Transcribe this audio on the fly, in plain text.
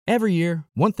Every year,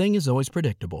 one thing is always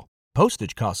predictable.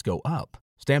 Postage costs go up.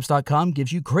 Stamps.com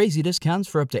gives you crazy discounts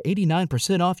for up to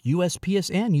 89% off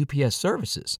USPS and UPS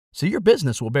services, so your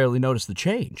business will barely notice the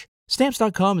change.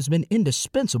 Stamps.com has been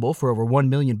indispensable for over 1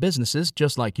 million businesses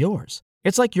just like yours.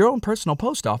 It's like your own personal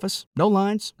post office. No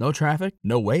lines, no traffic,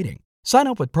 no waiting. Sign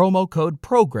up with promo code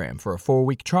PROGRAM for a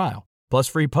 4-week trial, plus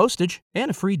free postage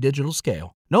and a free digital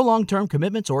scale. No long-term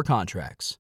commitments or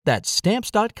contracts. That's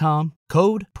Stamps.com,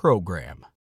 code PROGRAM.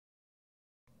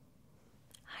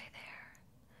 Hi there.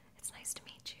 It's nice to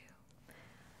meet you.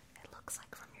 It looks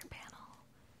like from your panel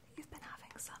you've been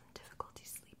having some difficulty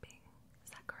sleeping.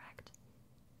 Is that correct?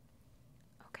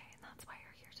 Okay, and that's why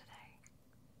you're here today.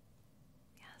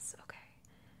 Yes, okay.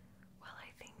 Well,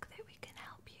 I think that we can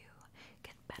help you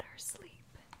get better sleep.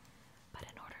 But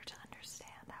in order to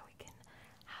understand how we can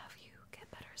have you get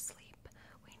better sleep,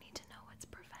 we need to know what's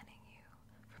preventing you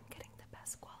from getting the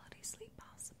best quality sleep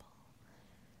possible.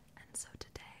 And so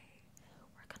today,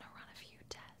 we're going to run a few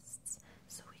tests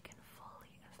so we can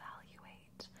fully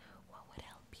evaluate what would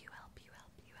help you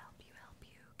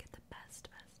get the best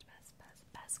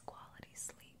quality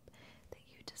sleep that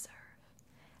you deserve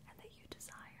and that you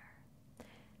desire.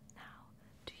 Now,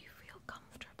 do you feel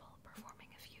comfortable performing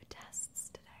a few tests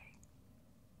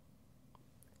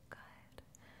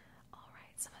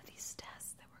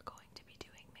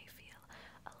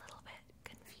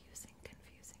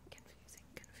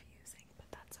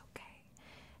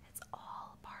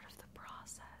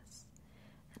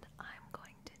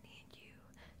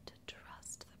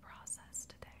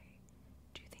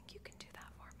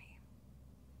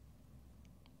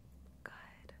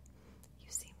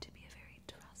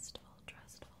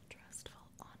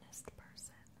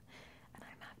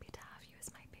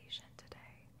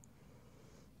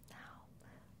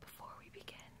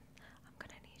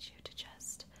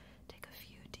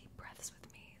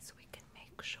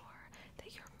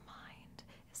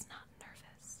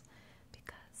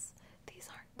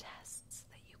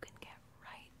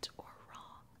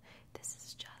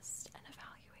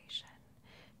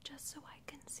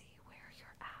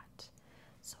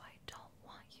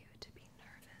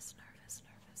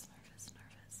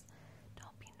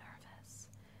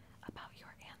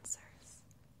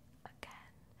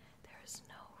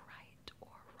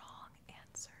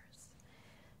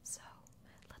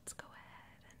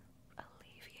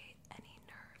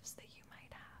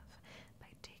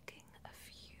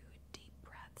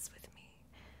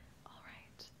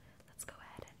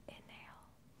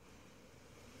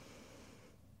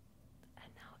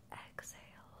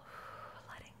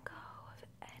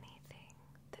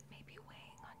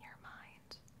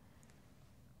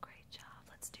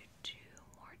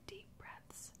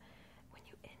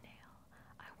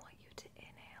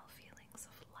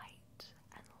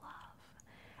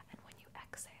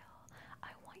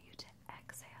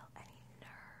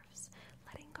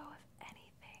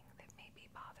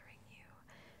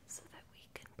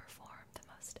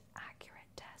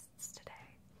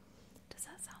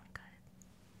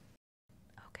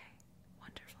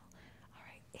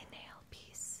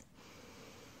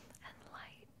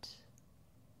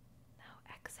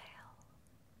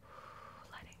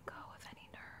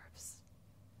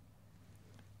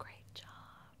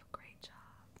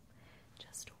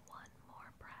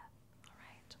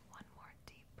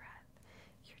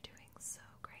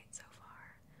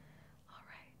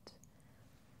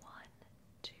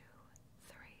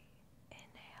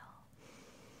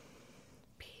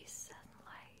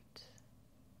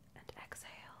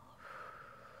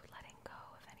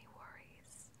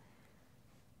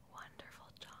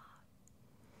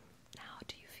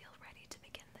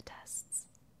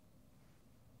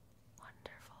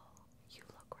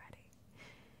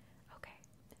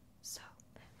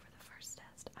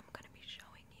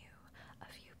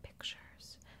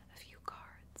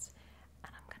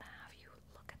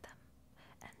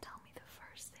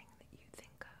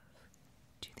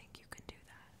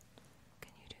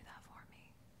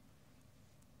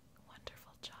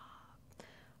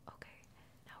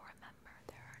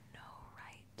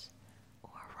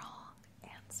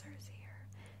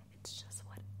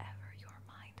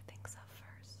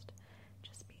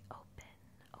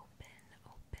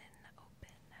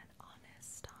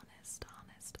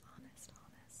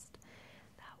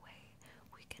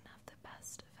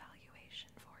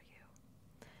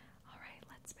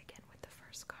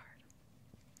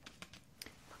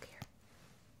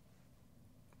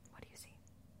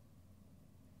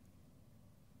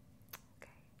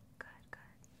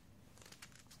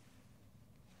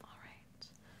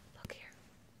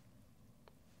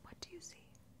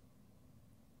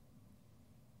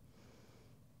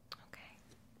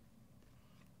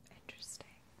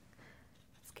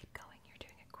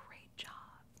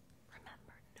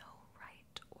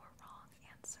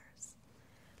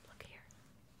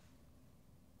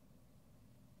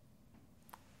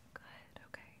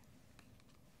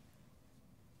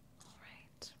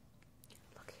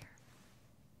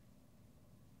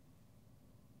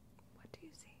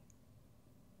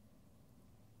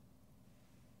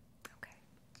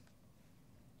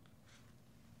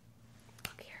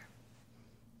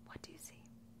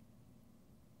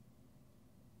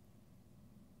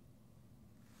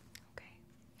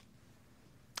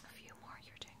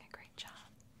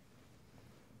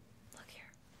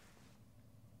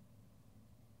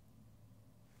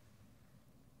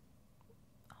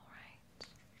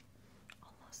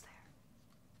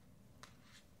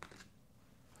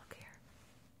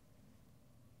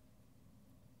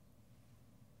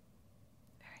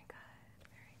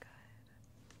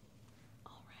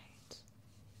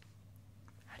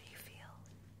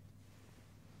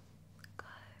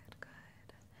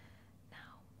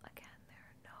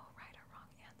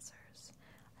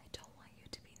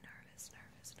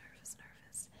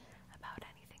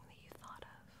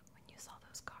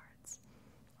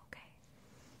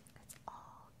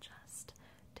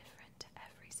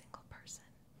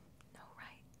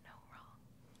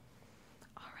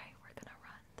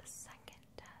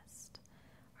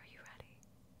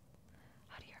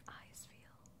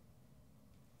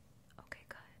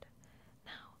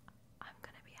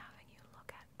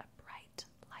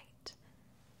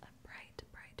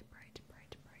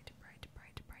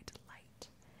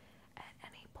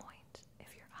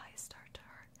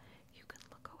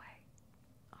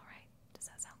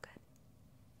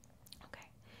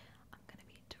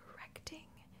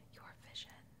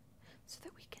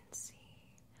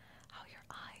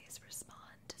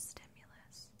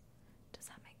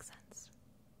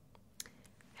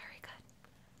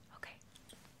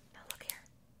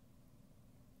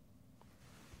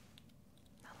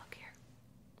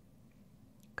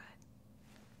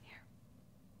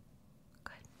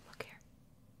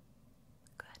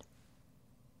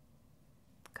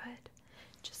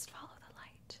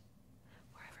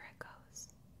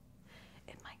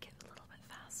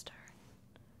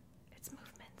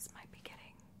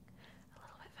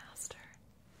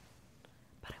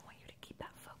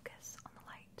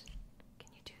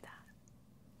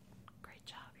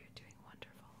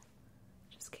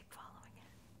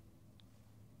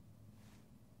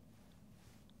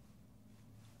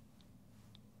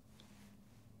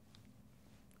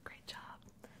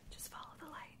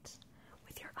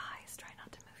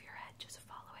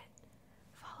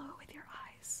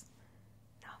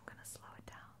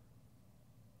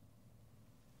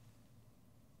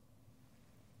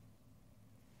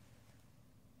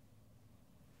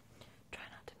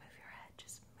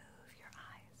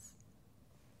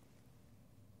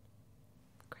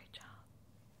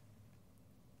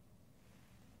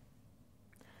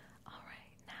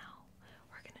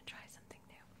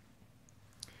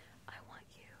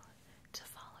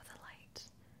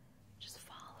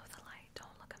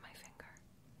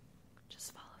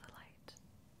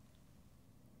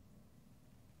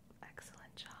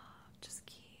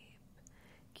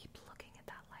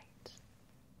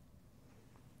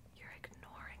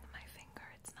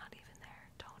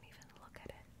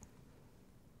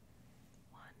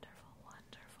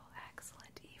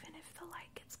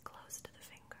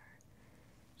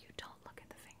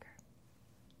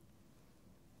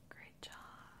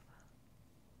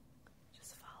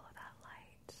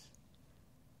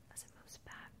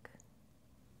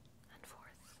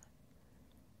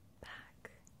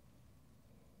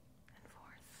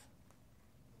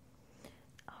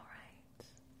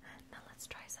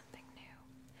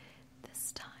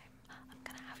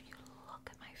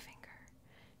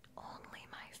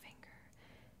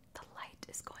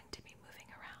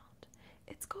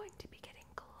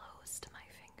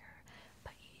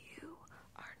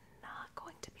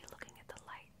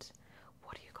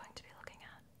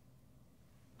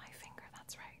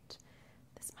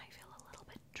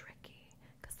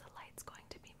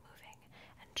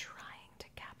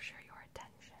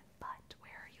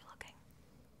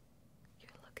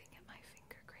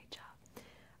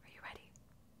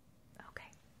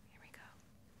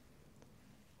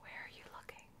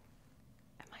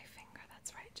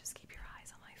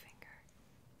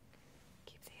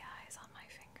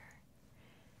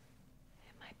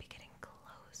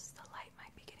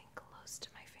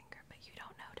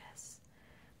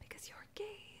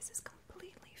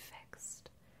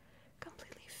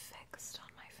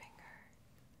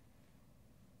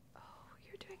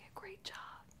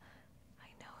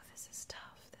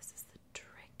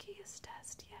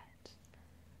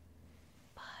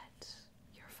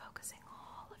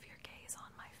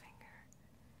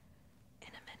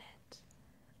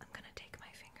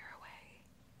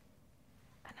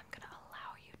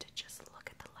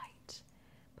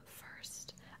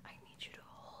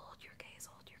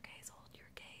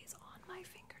my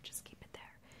finger. Just keep it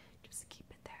there. Just keep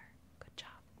it there. Good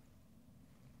job.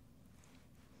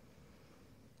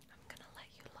 I'm going to let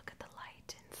you look at the light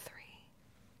in 3.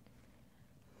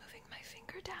 Moving my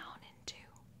finger down in 2.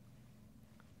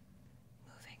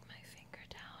 Moving my finger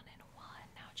down in 1.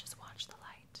 Now just watch the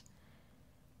light.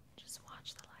 Just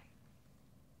watch the light.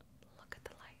 Look at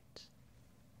the light.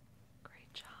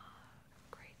 Great job.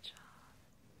 Great job.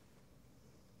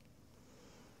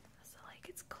 As the light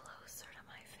gets closer to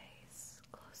my face,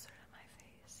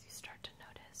 you start to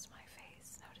notice my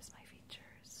face, notice my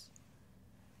features.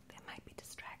 They might be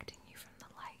distracting you from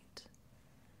the light,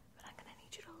 but I'm going to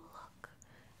need you to look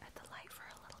at the light for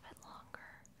a little bit longer.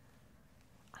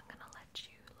 I'm going to let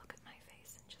you look at my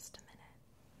face in just a minute,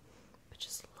 but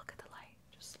just look at the light.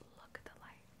 Just look at the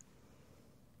light.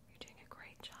 You're doing a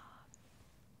great job.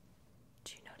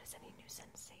 Do you notice any new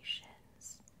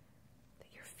sensations that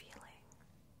you're feeling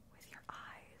with your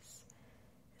eyes?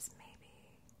 Is maybe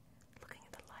looking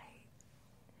at the light?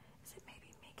 Is it maybe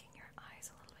making your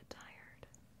eyes a little bit tired?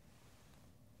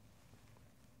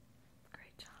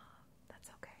 Great job. That's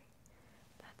okay.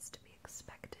 That's to be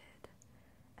expected.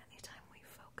 Anytime we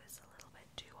focus a little bit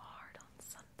too hard on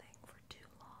something for too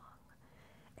long,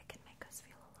 it can make us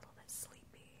feel a little bit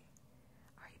sleepy.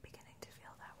 Are you beginning to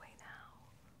feel that way now?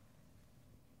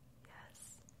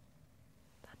 Yes.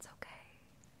 That's okay.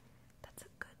 That's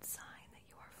a good sign that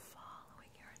you are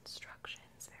following your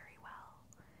instructions very well,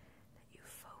 that you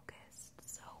focused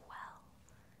so well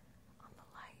on the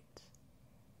light.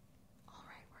 All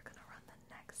right, we're going to run the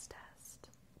next test.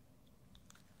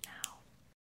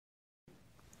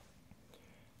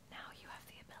 Now you have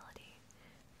the ability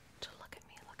to look at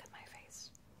me, look at my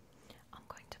face. I'm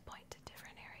going to point to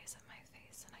different areas of my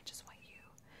face, and I just want you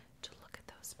to look at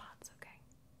those spots, okay?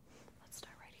 Let's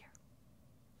start right here.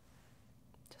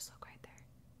 Just look right there.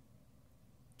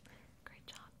 Great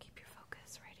job. Keep your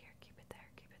focus right here. Keep it there.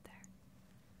 Keep it there.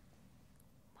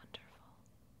 Wonderful.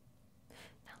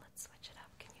 Now let's switch it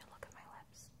up. Can you look at my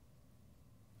lips?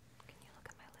 Can you look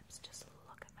at my lips? Just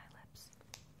look at my lips.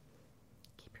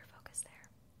 Keep your focus there.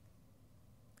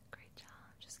 Great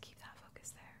job. Just keep that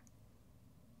focus there.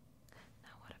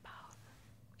 Now what about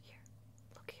here?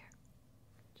 Look here.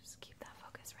 Just keep that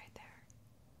focus right there.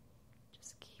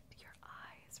 Just keep your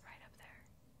eyes right up there.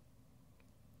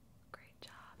 Great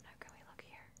job. Now can we look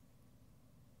here?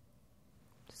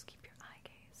 Just keep your eye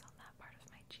gaze on that part of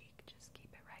my cheek. Just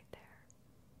keep it right there.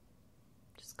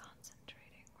 Just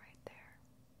concentrating right there.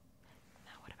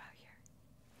 Now what about here?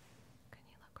 Can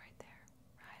you look right there?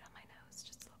 Right on my nose.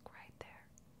 Just look right there.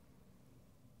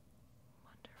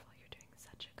 Wonderful. You're doing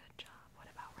such a good job. What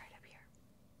about right up here?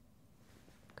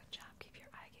 Good job. Keep your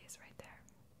eye gaze right there.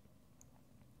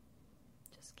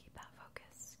 Just keep that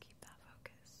focus. Keep that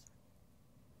focus.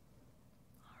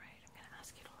 All right, I'm going to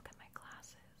ask you to look at my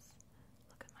glasses.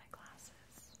 Look at my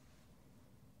glasses.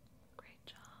 Great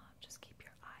job. Just keep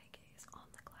your eye gaze on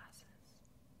the glasses.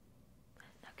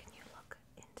 Now can you look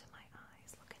into my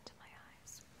eyes? Look into my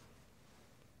eyes.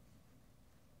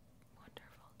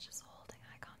 Wonderful. Just holding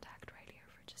eye contact right here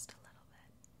for just a little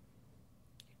bit.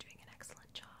 You're doing an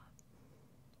excellent job.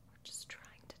 We're just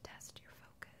trying to test your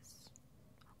focus.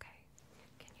 Okay.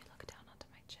 Can you look down onto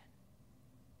my chin?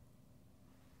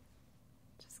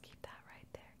 Just keep that right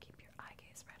there. Keep your eye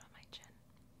gaze right on my chin.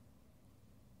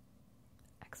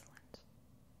 Excellent.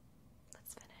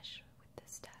 Let's finish with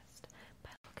this test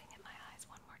by looking at my eyes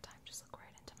one more time. Just look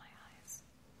right into my eyes.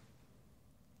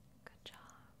 Good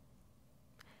job.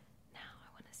 Now I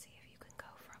want to see if you can go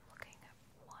from looking at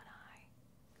one eye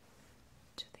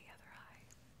to the other eye.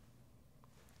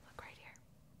 Look right here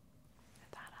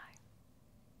at that eye.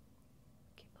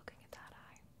 Keep looking at that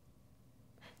eye.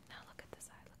 Now look at this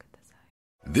eye. Look at this eye.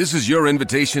 This is your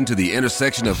invitation to the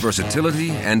intersection of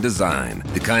versatility and design.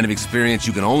 The kind of experience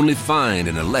you can only find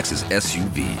in a Lexus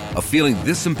SUV. A feeling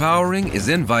this empowering is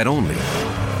invite only.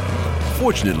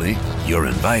 Fortunately, you're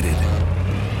invited.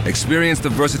 Experience the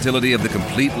versatility of the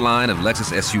complete line of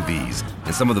Lexus SUVs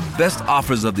and some of the best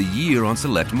offers of the year on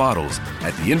select models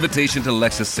at the Invitation to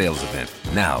Lexus sales event,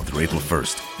 now through April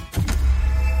 1st.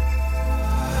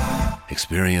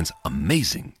 Experience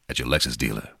amazing at your Lexus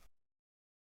dealer.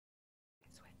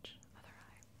 Switch. Other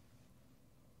eye.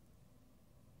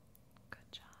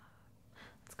 Good job.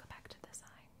 Let's go back to this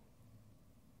eye.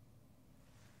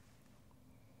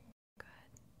 Good.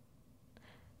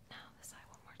 Now this eye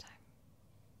one more time.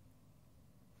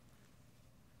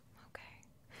 Okay.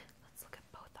 Let's look at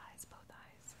both eyes. Both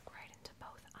eyes. Look right into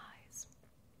both eyes.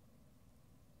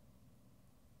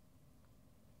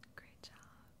 Great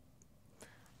job.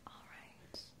 All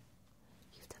right.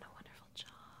 You've done a wonderful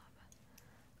job.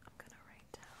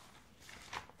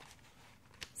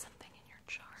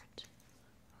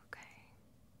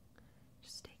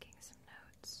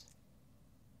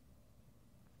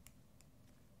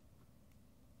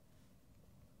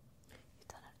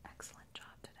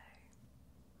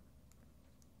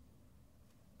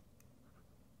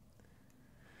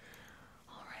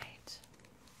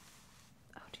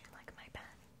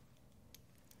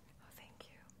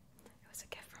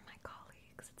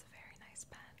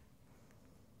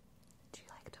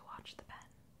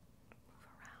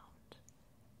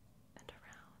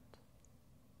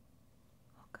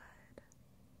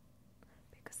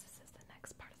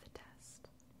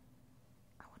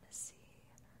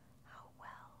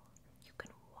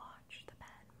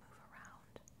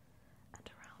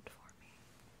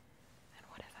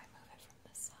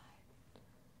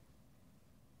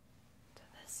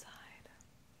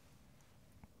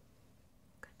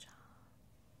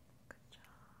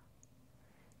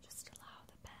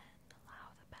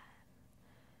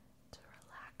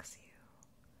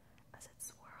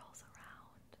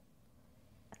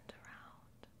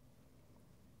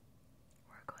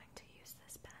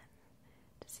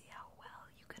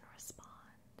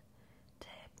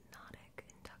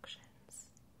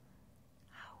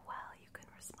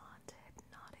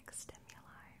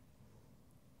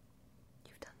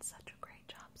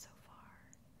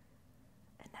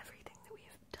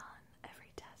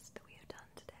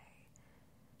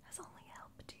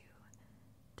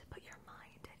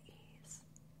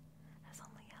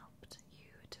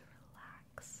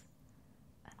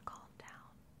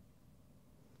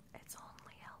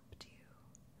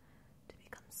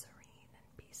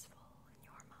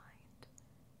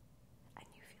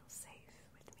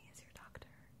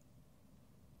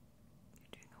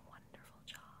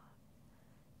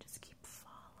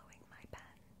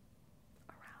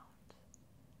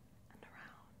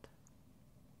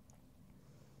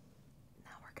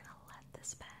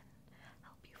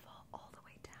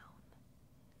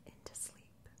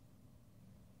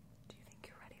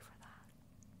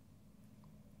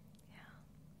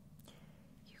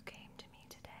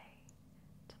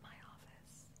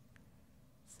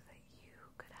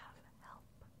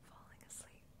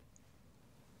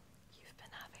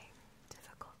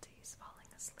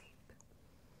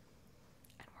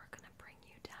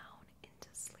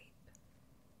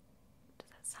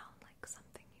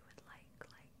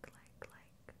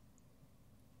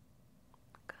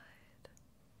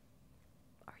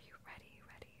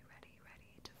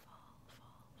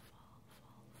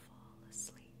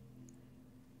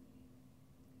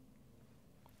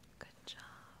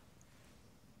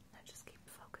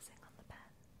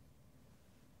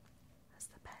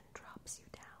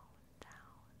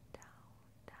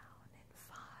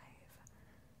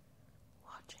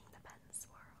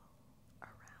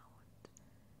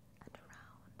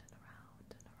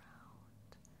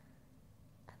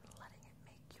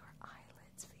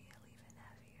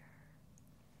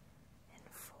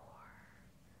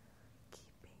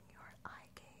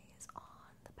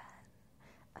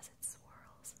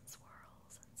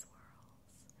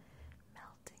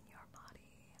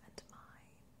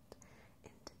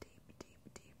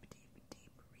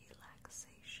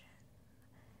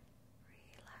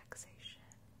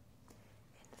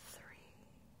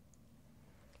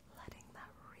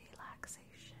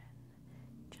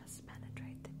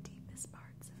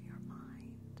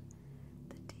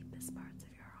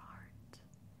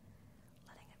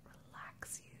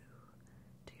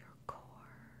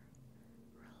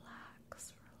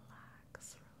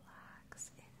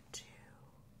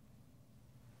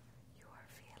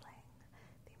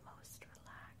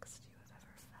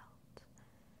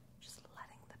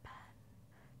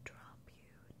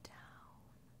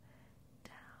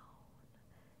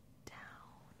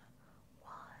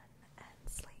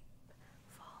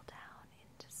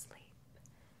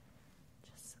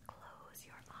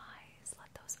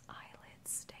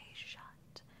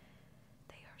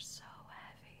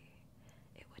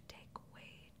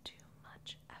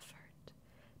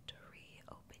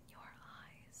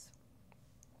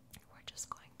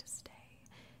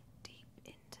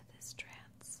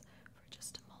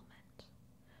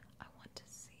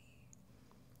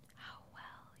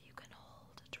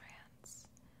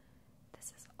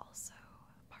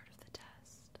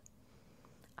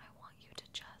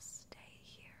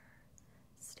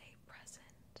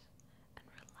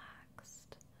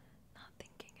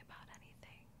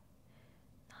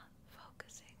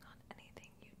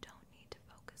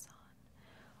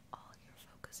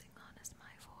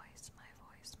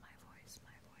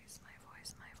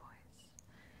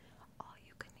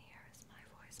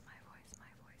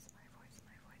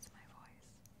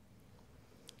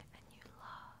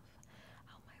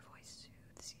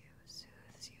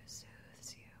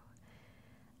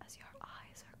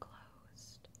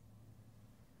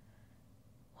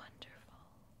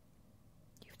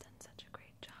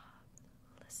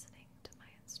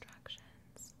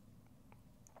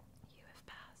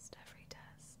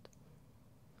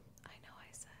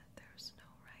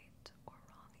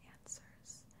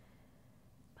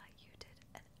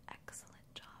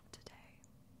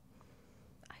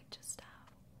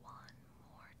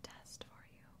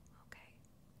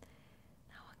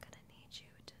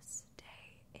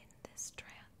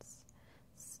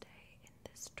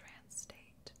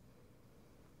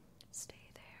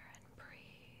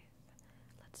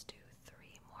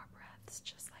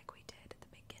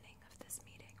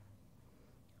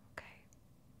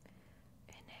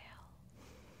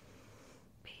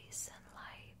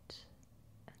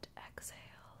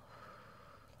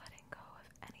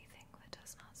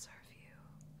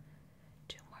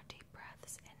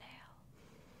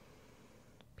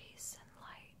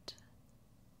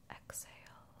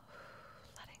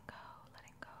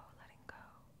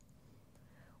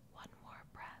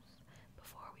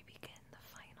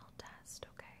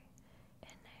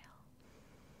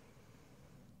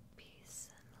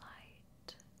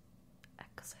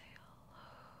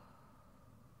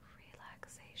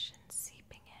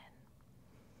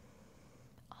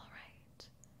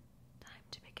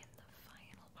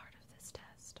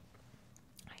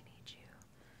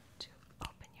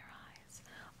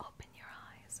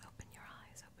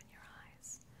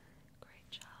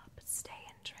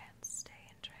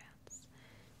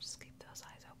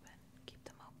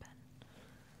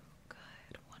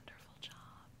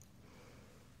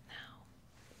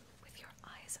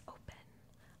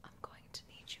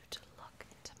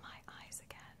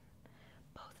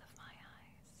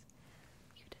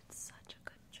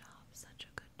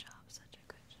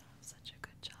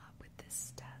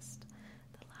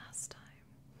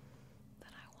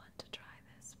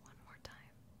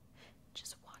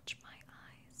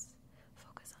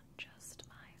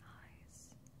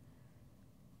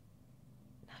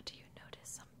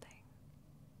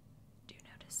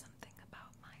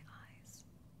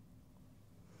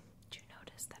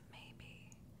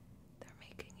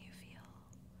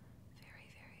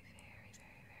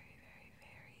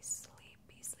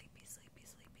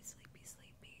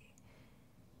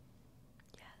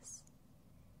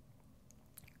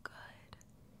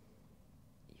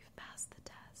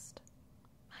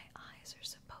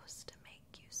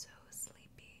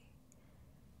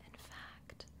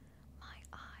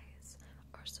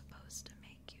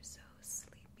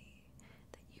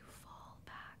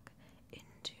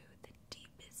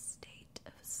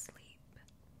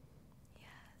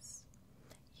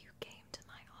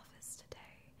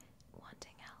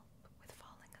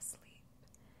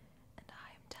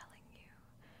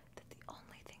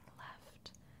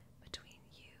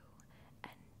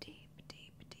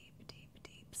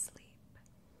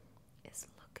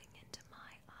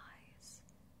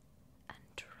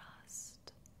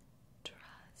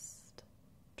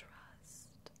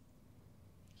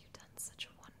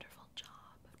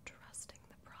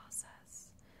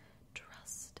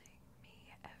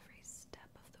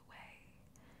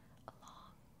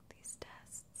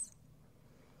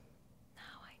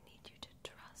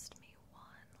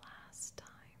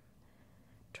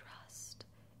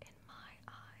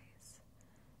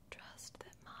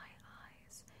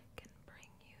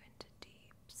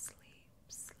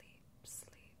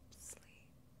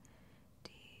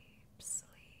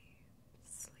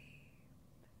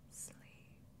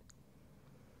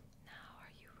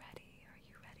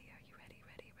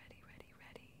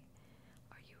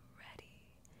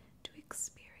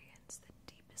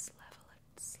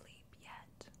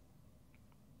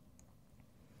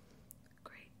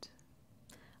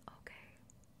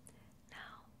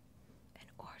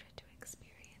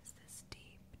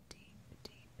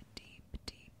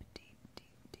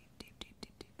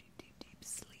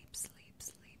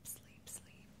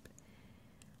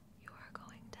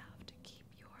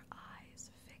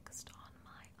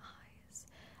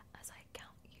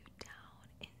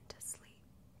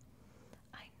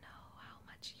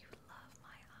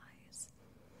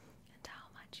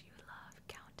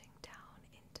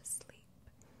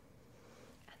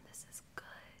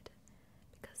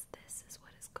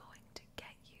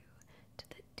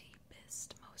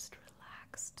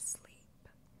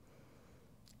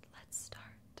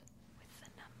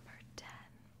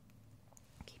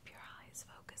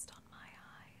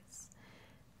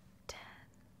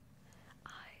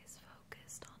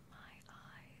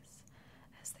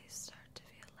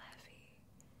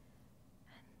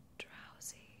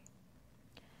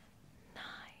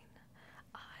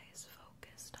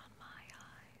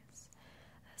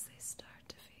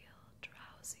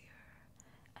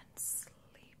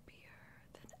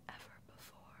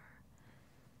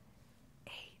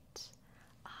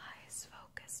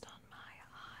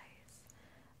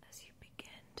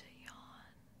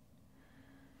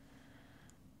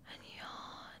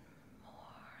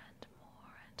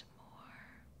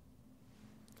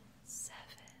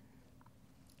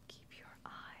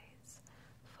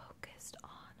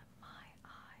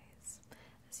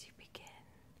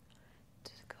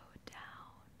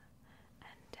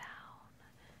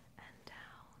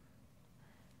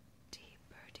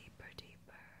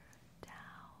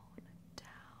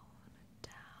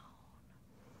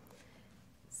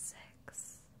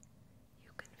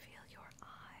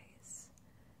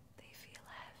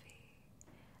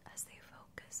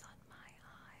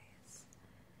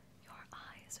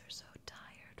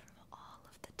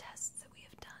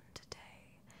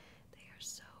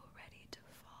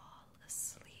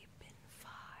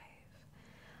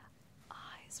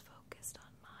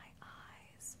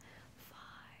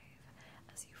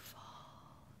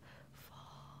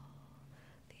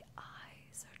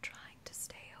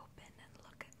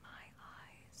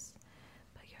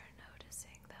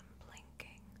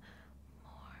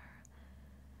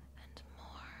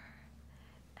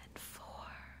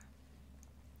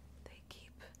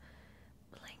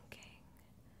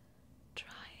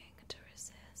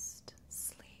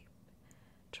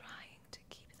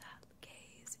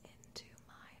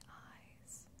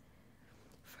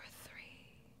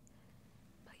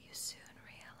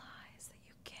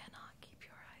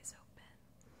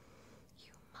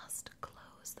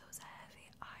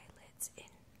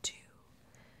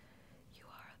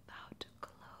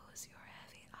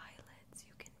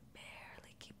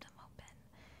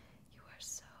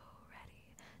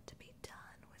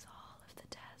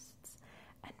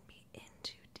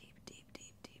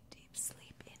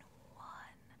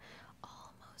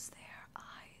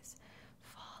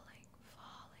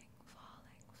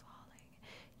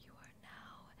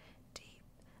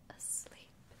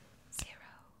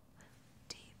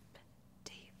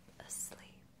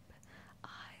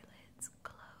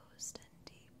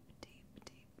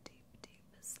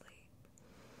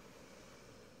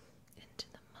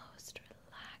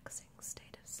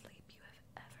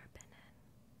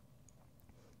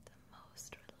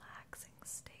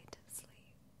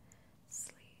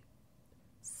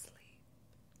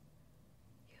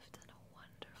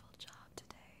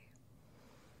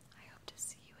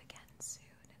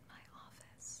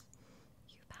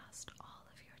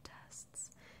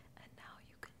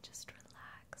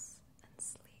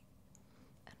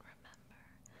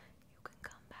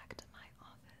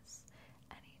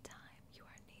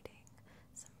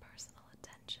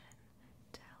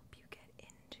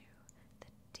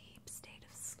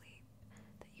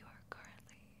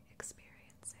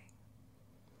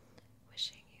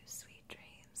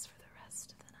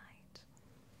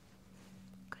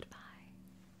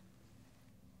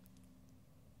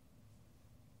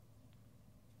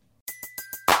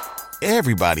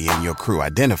 Everybody in your crew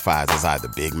identifies as either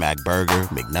Big Mac Burger,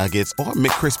 McNuggets, or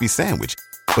McCrispy Sandwich.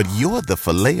 But you're the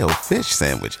Filet-O-Fish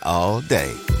Sandwich all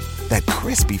day. That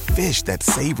crispy fish, that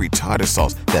savory tartar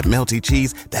sauce, that melty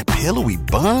cheese, that pillowy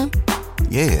bun.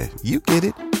 Yeah, you get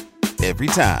it. Every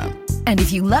time. And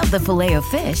if you love the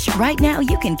Filet-O-Fish, right now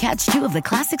you can catch two of the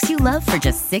classics you love for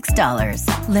just $6.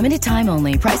 Limited time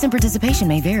only. Price and participation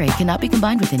may vary. Cannot be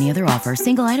combined with any other offer.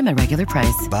 Single item at regular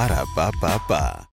price. Ba-da-ba-ba-ba.